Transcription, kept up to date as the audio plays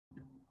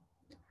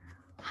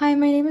Hi,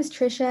 my name is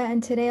Trisha,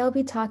 and today I'll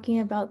be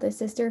talking about the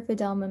Sister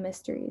Fidelma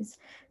mysteries.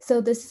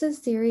 So, this is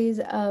a series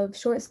of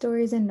short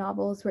stories and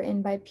novels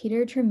written by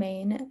Peter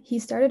Tremaine. He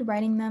started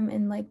writing them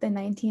in like the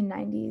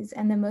 1990s,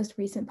 and the most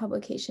recent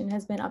publication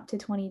has been up to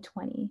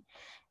 2020.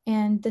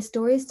 And the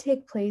stories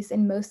take place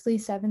in mostly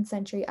 7th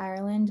century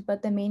Ireland,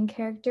 but the main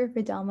character,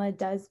 Fidelma,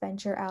 does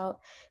venture out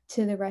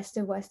to the rest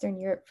of Western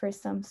Europe for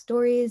some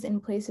stories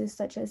in places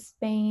such as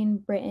Spain,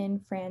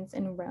 Britain, France,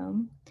 and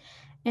Rome.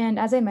 And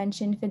as I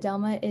mentioned,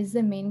 Fidelma is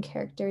the main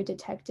character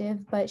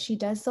detective, but she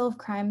does solve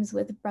crimes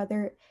with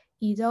brother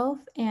Edolf,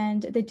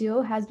 and the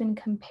duo has been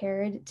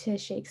compared to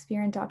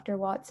Shakespeare and Dr.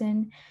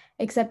 Watson,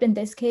 except in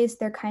this case,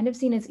 they're kind of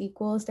seen as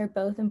equals. They're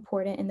both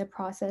important in the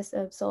process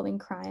of solving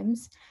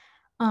crimes,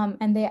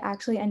 and they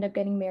actually end up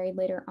getting married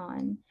later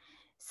on.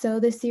 So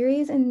the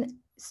series and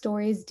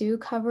stories do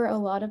cover a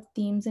lot of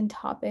themes and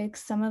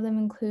topics. Some of them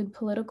include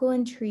political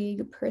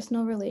intrigue,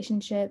 personal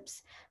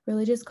relationships,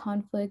 religious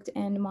conflict,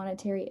 and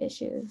monetary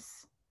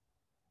issues.